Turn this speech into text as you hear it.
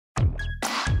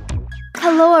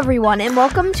Hello, everyone, and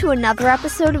welcome to another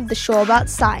episode of the show about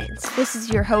science. This is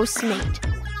your host, Nate.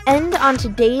 And on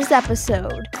today's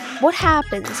episode, what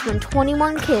happens when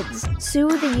 21 kids sue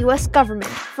the U.S. government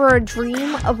for a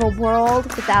dream of a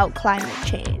world without climate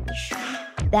change?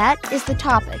 That is the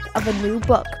topic of a new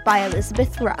book by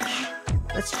Elizabeth Rusch.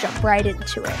 Let's jump right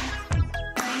into it.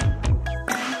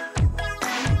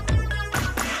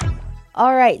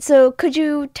 All right, so could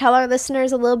you tell our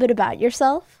listeners a little bit about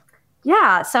yourself?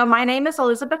 Yeah, so my name is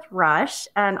Elizabeth Rusch,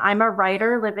 and I'm a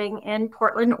writer living in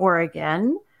Portland,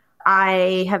 Oregon.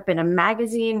 I have been a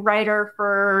magazine writer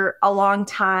for a long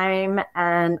time,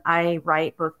 and I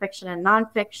write both fiction and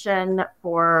nonfiction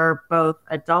for both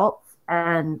adults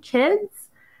and kids.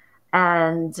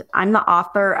 And I'm the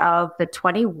author of The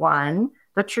 21,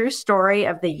 the true story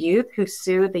of the youth who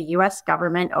sued the U.S.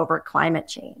 government over climate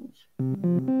change.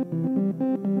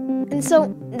 And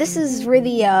so this is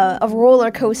really a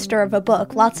roller coaster of a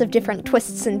book, lots of different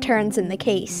twists and turns in the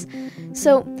case.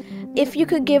 So if you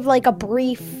could give like a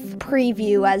brief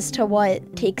preview as to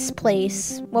what takes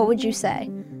place, what would you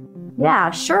say? Yeah,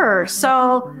 sure.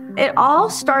 So it all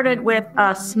started with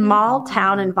a small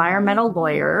town environmental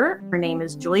lawyer. Her name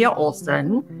is Julia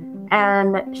Olson.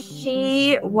 And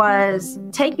she was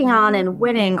taking on and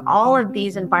winning all of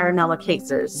these environmental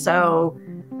cases. So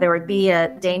there would be a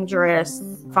dangerous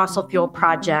fossil fuel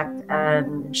project,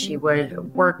 and she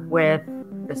would work with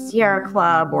the Sierra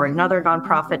Club or another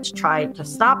nonprofit to try to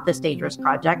stop this dangerous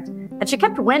project. And she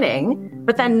kept winning,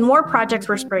 but then more projects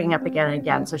were springing up again and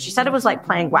again. So she said it was like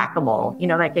playing whack-a-mole, you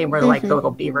know, that game where like the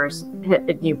little beavers hit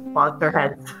and you bonk their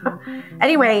heads.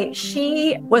 Anyway,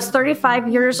 she was 35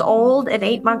 years old and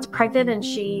 8 months pregnant, and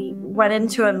she went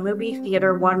into a movie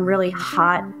theater one really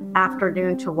hot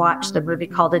afternoon to watch the movie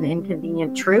called An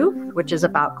Inconvenient Truth, which is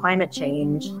about climate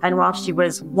change. And while she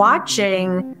was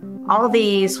watching all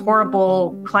these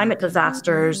horrible climate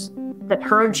disasters that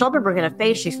her and children were going to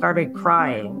face, she started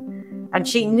crying. And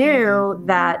she knew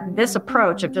that this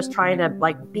approach of just trying to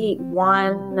like beat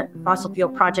one fossil fuel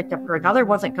project after another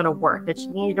wasn't going to work, that she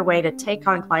needed a way to take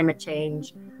on climate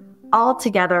change all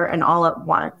together and all at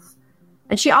once.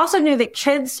 And she also knew that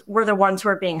kids were the ones who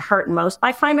are being hurt most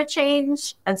by climate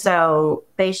change, and so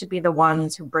they should be the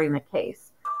ones who bring the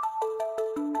case.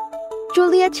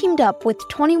 Julia teamed up with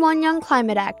 21 young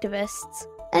climate activists,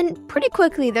 and pretty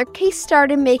quickly their case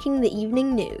started making the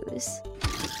evening news.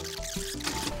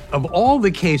 Of all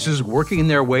the cases working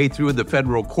their way through the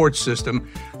federal court system,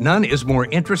 none is more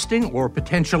interesting or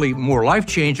potentially more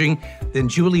life-changing than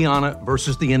Juliana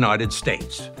versus the United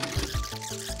States.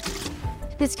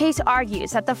 This case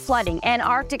argues that the flooding and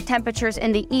Arctic temperatures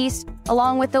in the east,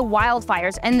 along with the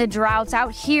wildfires and the droughts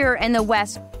out here in the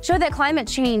west, show that climate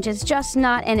change is just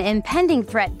not an impending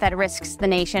threat that risks the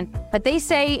nation, but they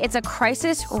say it's a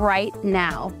crisis right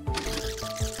now.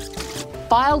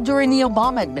 Filed during the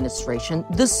Obama administration,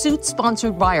 the suit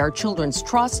sponsored by our Children's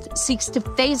Trust seeks to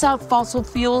phase out fossil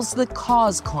fuels that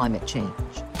cause climate change.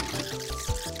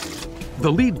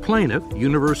 The lead plaintiff,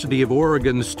 University of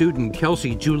Oregon student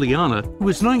Kelsey Juliana,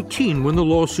 was 19 when the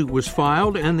lawsuit was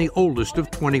filed and the oldest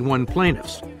of 21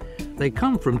 plaintiffs. They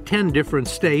come from 10 different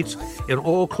states and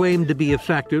all claim to be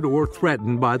affected or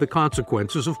threatened by the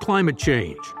consequences of climate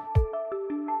change.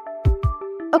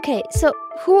 Okay, so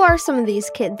who are some of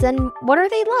these kids and what are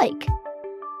they like?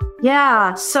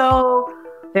 Yeah, so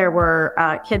there were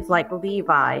kids like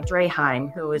Levi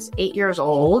Draheim, who was 8 years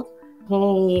old.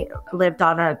 He lived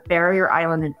on a barrier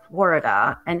island in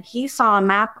Florida, and he saw a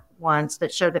map once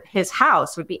that showed that his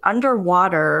house would be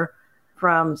underwater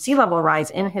from sea level rise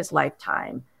in his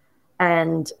lifetime.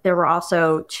 And there were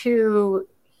also 2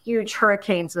 huge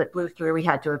hurricanes that blew through. He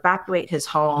had to evacuate his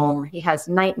home. He has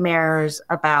nightmares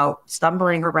about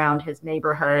stumbling around his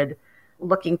neighborhood,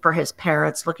 looking for his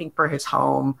parents, looking for his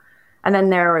home. And then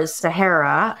there was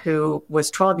Sahara, who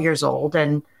was 12 years old,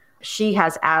 and she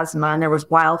has asthma, and there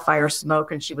was wildfire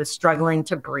smoke, and she was struggling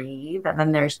to breathe. And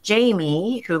then there's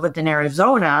Jamie, who lived in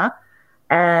Arizona,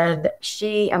 and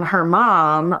she and her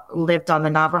mom lived on the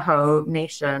Navajo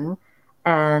Nation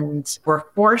and were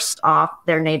forced off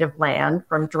their native land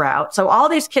from drought. So all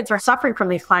these kids are suffering from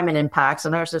these climate impacts.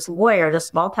 And there's this lawyer, this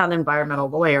small town environmental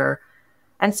lawyer.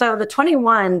 And so the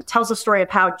 21 tells the story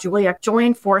of how Julia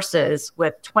joined forces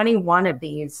with 21 of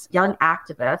these young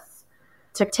activists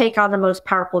to take on the most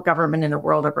powerful government in the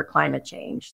world over climate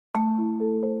change.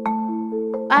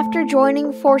 After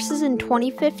joining forces in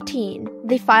 2015,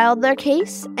 they filed their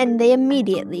case and they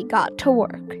immediately got to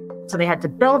work. So they had to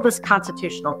build this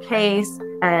constitutional case,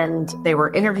 and they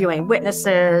were interviewing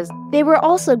witnesses. They were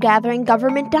also gathering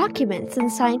government documents and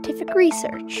scientific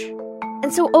research.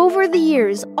 And so over the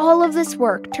years, all of this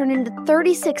work turned into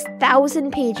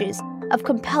 36,000 pages of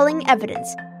compelling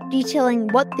evidence detailing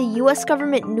what the U.S.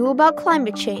 government knew about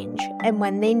climate change and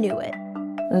when they knew it.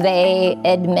 They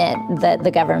admit that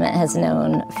the government has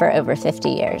known for over 50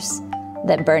 years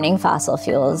that burning fossil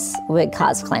fuels would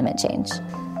cause climate change.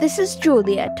 This is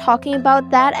Julia talking about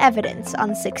that evidence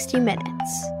on 60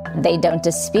 Minutes. They don't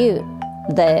dispute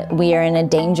that we are in a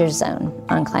danger zone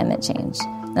on climate change.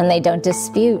 And they don't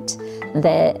dispute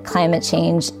that climate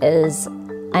change is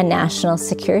a national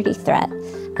security threat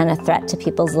and a threat to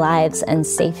people's lives and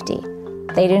safety.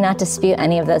 They do not dispute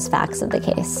any of those facts of the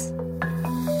case.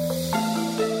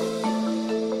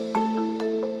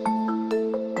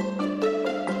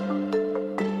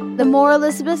 The more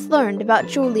Elizabeth learned about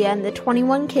Julia and the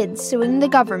 21 kids suing the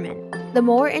government, the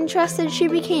more interested she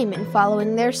became in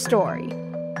following their story.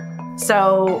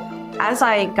 So as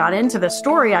I got into the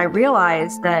story, I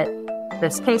realized that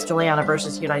this case, Juliana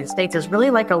versus United States, is really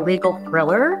like a legal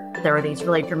thriller. There are these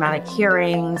really dramatic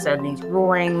hearings and these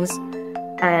rulings.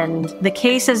 And the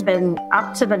case has been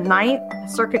up to the Ninth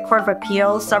Circuit Court of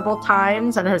Appeals several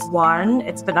times and has won.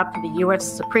 It's been up to the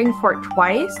U.S. Supreme Court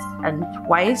twice, and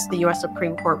twice the U.S.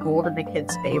 Supreme Court ruled in the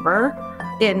kids' favor.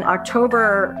 In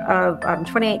October of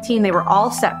 2018, they were all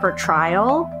set for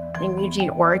trial in Eugene,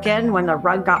 Oregon, when the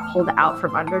rug got pulled out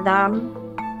from under them.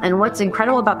 And what's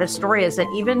incredible about this story is that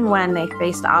even when they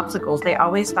faced obstacles, they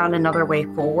always found another way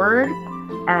forward,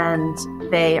 and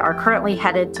they are currently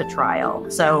headed to trial.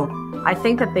 So I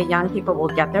think that the young people will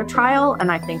get their trial,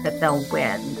 and I think that they'll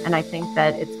win. And I think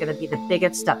that it's going to be the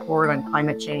biggest step forward on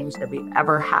climate change that we've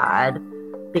ever had,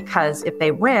 because if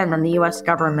they win, then the U.S.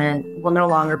 government will no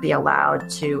longer be allowed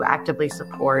to actively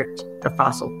support the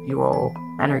fossil fuel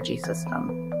energy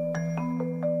system.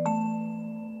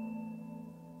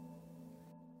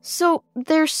 So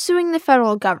they're suing the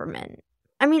federal government.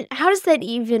 I mean, how does that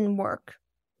even work?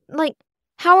 Like,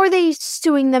 how are they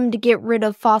suing them to get rid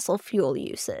of fossil fuel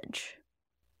usage?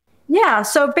 Yeah,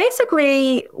 so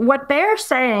basically what they're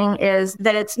saying is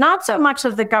that it's not so much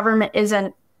that the government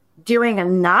isn't doing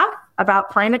enough about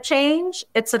climate change,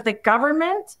 it's that the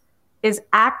government is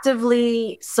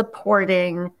actively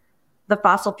supporting the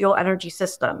fossil fuel energy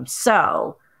system.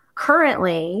 So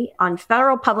currently on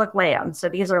federal public lands, so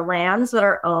these are lands that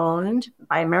are owned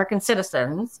by American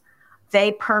citizens,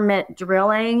 they permit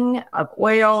drilling of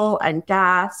oil and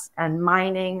gas and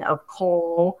mining of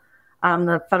coal.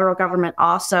 The federal government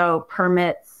also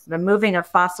permits the moving of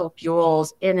fossil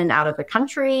fuels in and out of the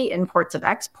country, imports and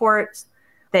exports.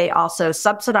 They also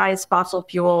subsidize fossil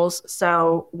fuels.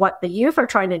 So what the youth are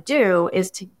trying to do is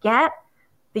to get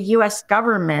the U.S.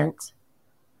 government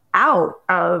out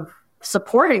of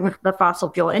supporting the fossil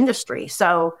fuel industry.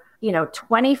 So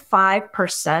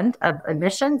 25% of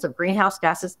emissions of greenhouse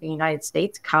gases in the United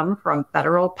States come from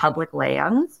federal public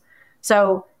lands.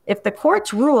 So if the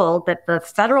courts rule that the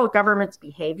federal government's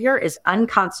behavior is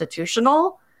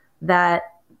unconstitutional, that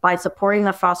by supporting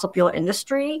the fossil fuel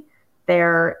industry,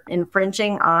 they're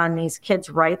infringing on these kids'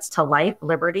 rights to life,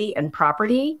 liberty, and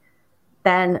property,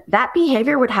 then that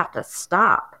behavior would have to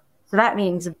stop. So that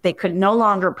means that they could no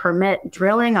longer permit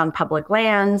drilling on public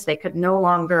lands. They could no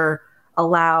longer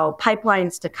allow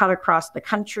pipelines to cut across the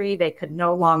country. They could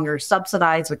no longer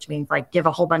subsidize, which means give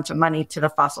a whole bunch of money to the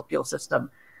fossil fuel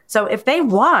system. So if they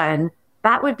won,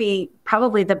 that would be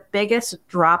probably the biggest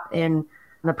drop in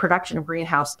the production of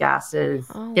greenhouse gases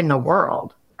in the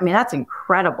world. I mean, that's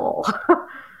incredible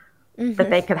that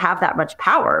they could have that much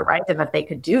power, right? And that they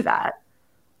could do that.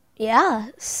 Yeah.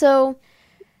 So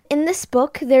in this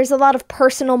book, there's a lot of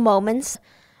personal moments,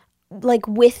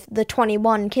 with the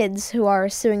 21 kids who are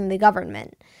suing the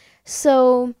government.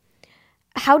 So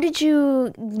how did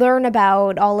you learn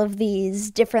about all of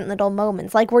these different little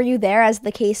moments? Were you there as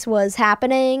the case was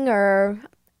happening? Or,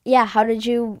 how did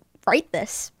you write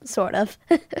this, sort of?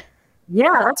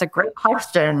 Yeah, that's a great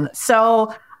question.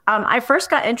 So I first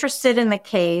got interested in the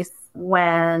case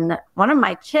when one of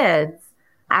my kids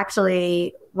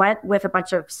actually went with a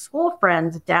bunch of school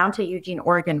friends down to Eugene,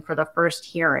 Oregon for the first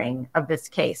hearing of this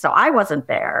case. So I wasn't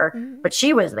there, but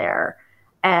she was there.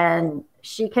 And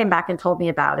she came back and told me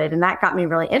about it. And that got me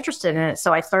really interested in it.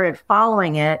 So I started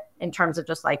following it in terms of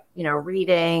just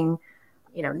reading,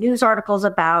 news articles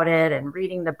about it and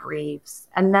reading the briefs.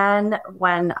 And then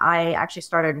when I actually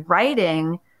started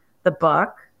writing the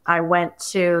book,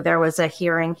 there was a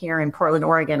hearing here in Portland,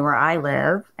 Oregon, where I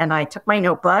live. And I took my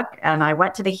notebook and I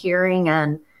went to the hearing,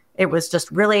 and it was just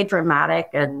really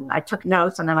dramatic. And I took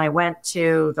notes, and then I went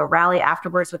to the rally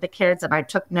afterwards with the kids and I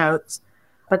took notes.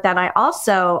 But then I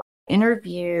also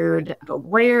interviewed the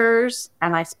lawyers,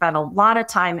 and I spent a lot of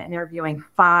time interviewing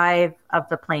 5 of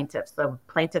the plaintiffs. The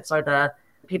plaintiffs are the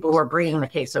people who are bringing the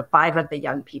case, so 5 of the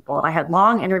young people. I had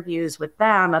long interviews with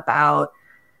them about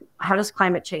how does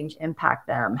climate change impact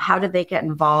them? How did they get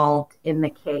involved in the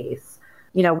case?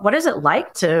 What is it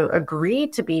like to agree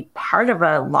to be part of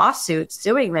a lawsuit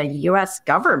suing the U.S.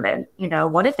 government?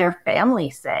 What did their family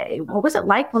say? What was it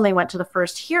like when they went to the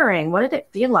first hearing? What did it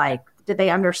feel like? Did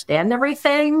they understand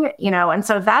everything? And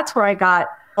so that's where I got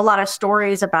a lot of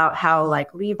stories about how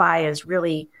Levi is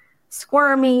really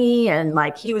squirmy and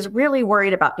he was really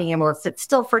worried about being able to sit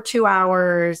still for 2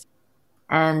 hours.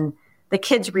 And the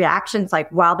kids' reactions,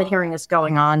 while the hearing is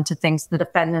going on, to things the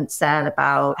defendant said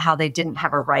about how they didn't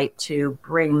have a right to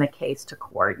bring the case to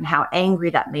court and how angry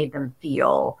that made them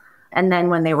feel. And then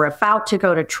when they were about to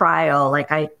go to trial,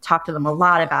 I talked to them a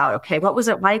lot about, okay, what was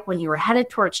it like when you were headed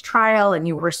towards trial and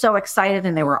you were so excited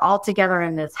and they were all together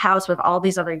in this house with all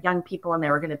these other young people and they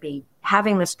were going to be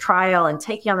having this trial and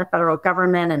taking on the federal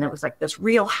government. And it was this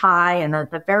real high. And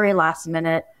at the very last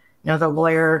minute, the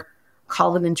lawyer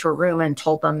called them into a room and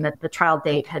told them that the trial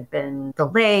date had been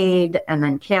delayed and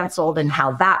then canceled, and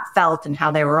how that felt and how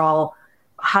they were all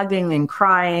hugging and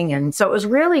crying. And so it was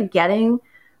really getting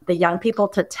the young people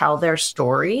to tell their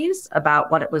stories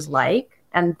about what it was like.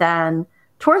 And then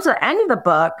towards the end of the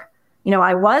book,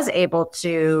 I was able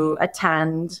to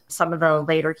attend some of the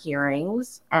later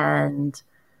hearings and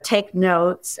take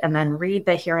notes and then read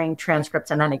the hearing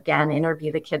transcripts and then again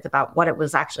interview the kids about what it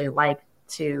was actually like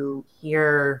to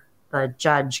hear the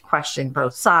judge question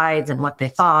both sides and what they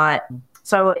thought.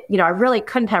 So, I really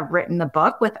couldn't have written the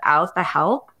book without the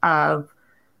help of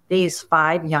these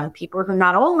 5 young people who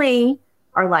not only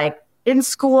are in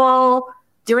school,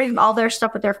 doing all their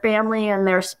stuff with their family and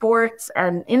their sports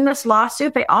and in this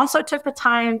lawsuit, they also took the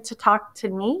time to talk to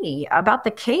me about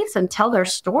the case and tell their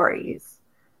stories.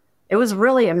 It was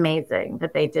really amazing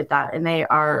that they did that. And they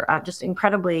are just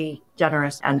incredibly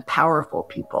generous and powerful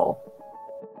people.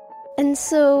 And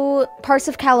so parts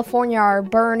of California are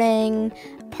burning,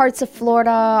 parts of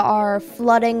Florida are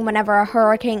flooding whenever a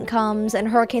hurricane comes, and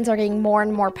hurricanes are getting more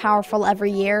and more powerful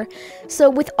every year. So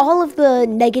with all of the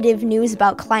negative news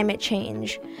about climate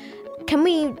change, can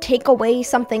we take away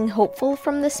something hopeful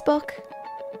from this book?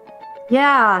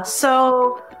 Yeah,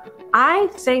 so I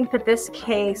think that this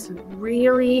case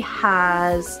really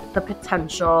has the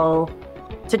potential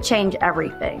to change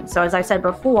everything. So as I said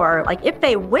before, if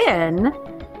they win,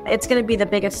 it's going to be the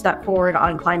biggest step forward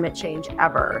on climate change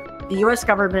ever. The U.S.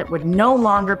 government would no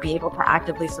longer be able to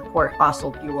actively support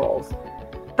fossil fuels.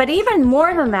 But even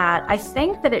more than that, I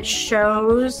think that it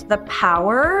shows the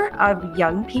power of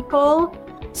young people.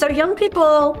 So young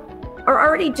people are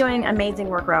already doing amazing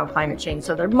work around climate change.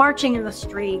 So they're marching in the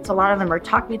streets. A lot of them are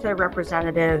talking to their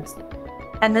representatives.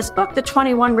 And this book, The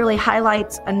 21, really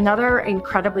highlights another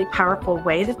incredibly powerful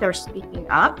way that they're speaking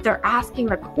up. They're asking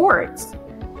the courts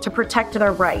to protect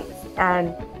their rights.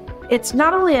 And it's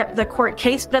not only the court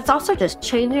case, but it's also just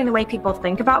changing the way people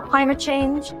think about climate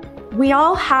change. We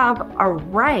all have a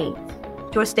right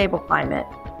to a stable climate.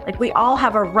 We all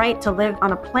have a right to live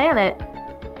on a planet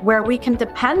where we can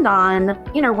depend on,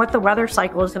 what the weather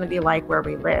cycle is going to be like where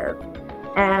we live.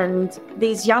 And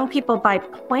these young people, by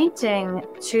pointing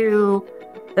to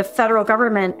the federal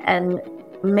government and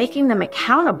making them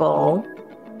accountable,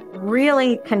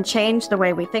 really can change the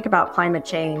way we think about climate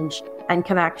change and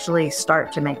can actually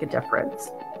start to make a difference.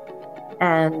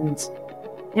 And,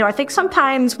 I think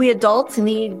sometimes we adults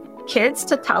need kids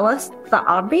to tell us the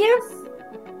obvious,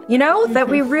 that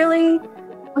we really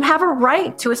have a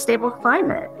right to a stable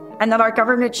climate and that our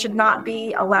government should not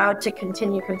be allowed to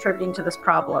continue contributing to this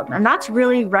problem. And that's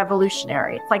really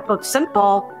revolutionary. It's both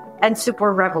simple and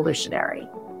super revolutionary.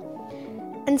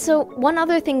 And so one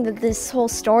other thing that this whole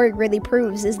story really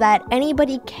proves is that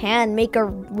anybody can make a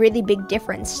really big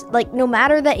difference. No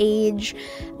matter the age,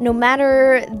 no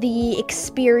matter the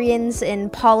experience in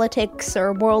politics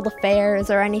or world affairs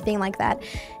or anything like that,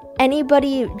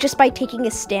 anybody, just by taking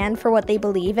a stand for what they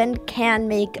believe in, can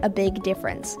make a big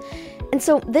difference. And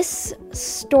so this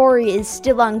story is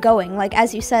still ongoing.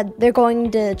 As you said, they're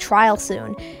going to trial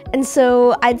soon. And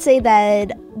so I'd say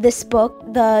that this book,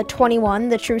 The 21,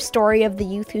 The True Story of the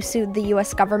Youth Who Sued the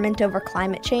U.S. Government Over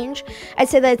Climate Change, I'd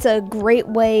say that it's a great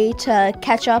way to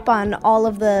catch up on all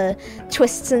of the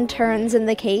twists and turns in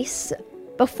the case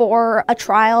before a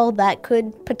trial that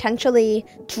could potentially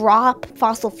drop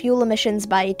fossil fuel emissions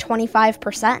by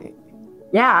 25%.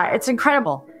 Yeah, it's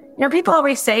incredible. People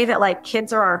always say that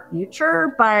kids are our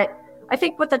future, but I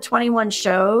think what the 21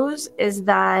 shows is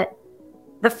that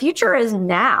the future is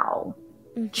now.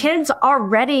 Kids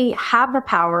already have the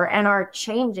power and are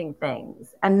changing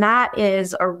things. And that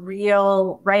is a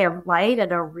real ray of light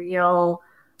and a real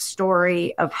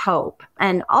story of hope.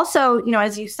 And also,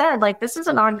 as you said, like, this is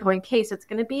an ongoing case. It's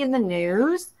going to be in the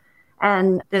news.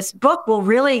 And this book will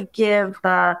really give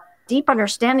the deep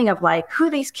understanding of like who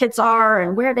these kids are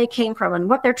and where they came from and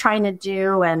what they're trying to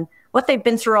do and what they've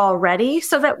been through already,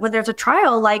 so that when there's a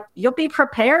trial, like, you'll be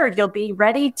prepared, you'll be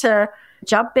ready to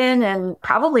jump in and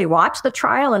probably watch the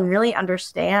trial and really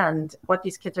understand what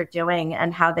these kids are doing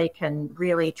and how they can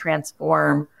really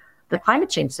transform the climate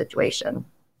change situation.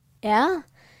 Yeah.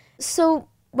 So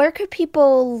where could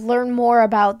people learn more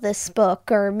about this book,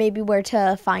 or maybe where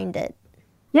to find it?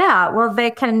 Yeah, well,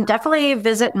 they can definitely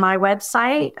visit my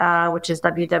website, which is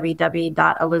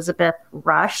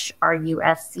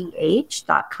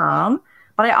www.elizabethrusch.com.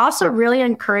 But I also really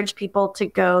encourage people to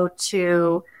go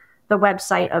to the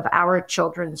website of Our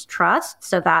Children's Trust.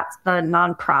 So that's the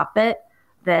nonprofit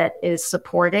that is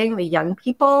supporting the young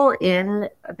people in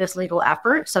this legal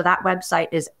effort. So that website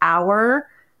is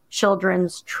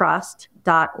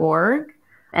ourchildrenstrust.org.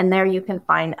 And there you can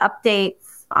find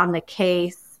updates on the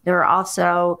case. There are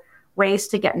also ways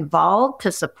to get involved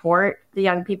to support the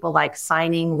young people, like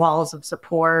signing walls of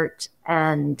support.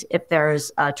 And if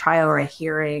there's a trial or a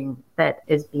hearing that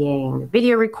is being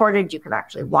video recorded, you can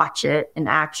actually watch it in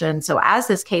action. So as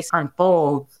this case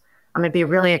unfolds, I'm going to be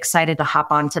really excited to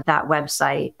hop onto that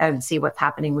website and see what's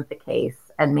happening with the case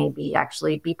and maybe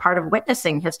actually be part of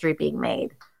witnessing history being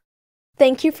made.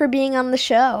 Thank you for being on the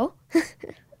show.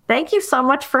 Thank you so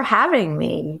much for having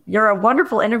me. You're a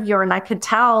wonderful interviewer, and I could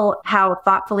tell how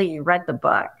thoughtfully you read the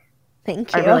book.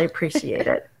 Thank you. I really appreciate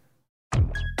it.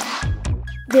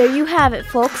 There you have it,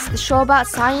 folks. The show about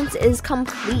science is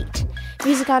complete.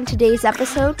 Music on today's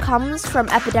episode comes from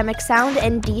Epidemic Sound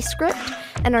and Descript,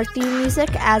 and our theme music,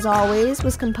 as always,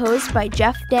 was composed by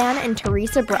Jeff Dan and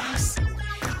Teresa Brooks.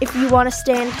 If you want to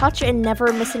stay in touch and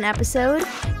never miss an episode,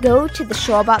 go to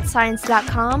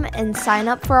theshowaboutscience.com and sign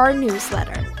up for our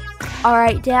newsletter. All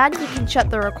right, Dad, you can shut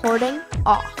the recording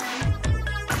off.